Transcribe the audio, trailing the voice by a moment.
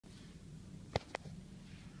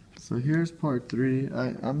So here's part 3.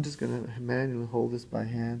 I'm just going to manually hold this by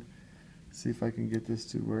hand. See if I can get this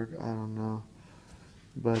to work. I don't know.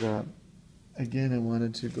 But again, I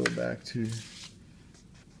wanted to go back to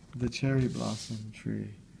the cherry blossom tree.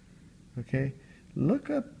 Okay, look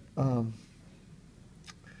up a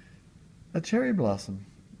cherry blossom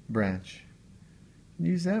branch.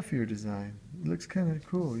 Use that for your design. It looks kind of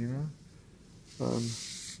cool, you know.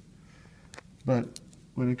 But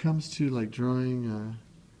when it comes to like drawing,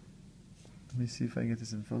 let me see if I can get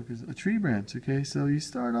this in focus. A tree branch. Okay, so you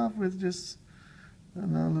start off with just a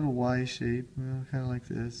little Y shape, you know, kind of like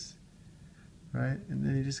this, right? And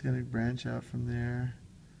then you're just going to branch out from there.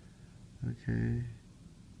 Okay,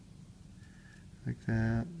 like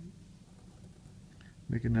that.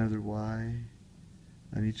 Make another Y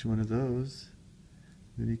on each one of those.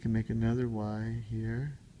 Then you can make another Y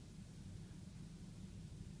here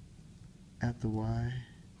at the Y,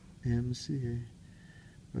 M, C,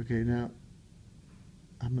 A. Okay, now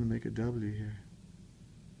I'm going to make a W here.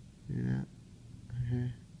 See that?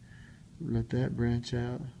 Okay. Let that branch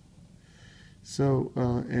out. So,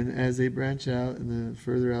 and as they branch out and the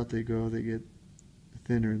further out they go, they get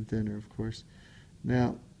thinner and thinner, of course.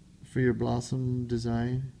 Now, for your blossom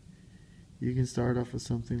design, you can start off with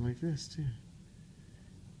something like this too.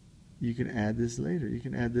 You can add this later. You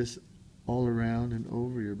can add this all around and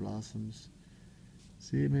over your blossoms.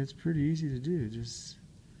 See, I mean, it's pretty easy to do. Just,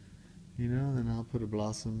 you know, then I'll put a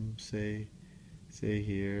blossom, say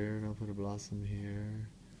here, and I'll put a blossom here.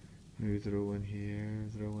 Maybe throw one here,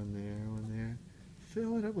 throw one there, one there.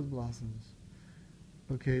 Fill it up with blossoms.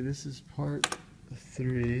 Okay, this is part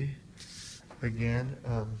 3. Again,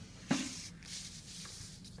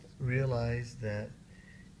 realize that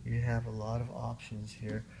you have a lot of options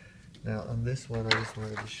here. Now on this one, I just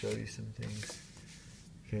wanted to show you some things.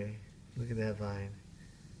 Okay, look at that vine.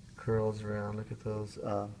 Curls around, look at those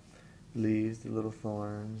leaves, the little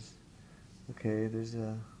thorns. Okay, there's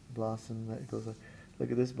a blossom that goes like,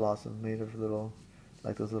 look at this blossom made of little,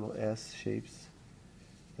 like those little S shapes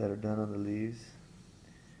that are done on the leaves.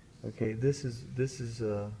 Okay, this is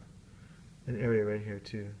an area right here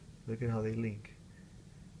too. Look at how they link.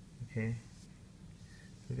 Okay,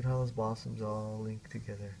 look at how those blossoms all link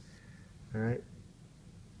together. All right,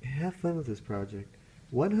 have fun with this project.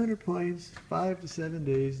 100 points, 5 to 7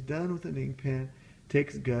 days, done with an ink pen.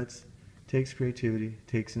 Takes guts, takes creativity,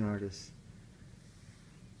 takes an artist.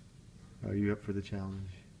 Are you up for the challenge?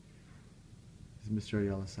 This is Mr.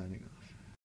 Ayala signing off.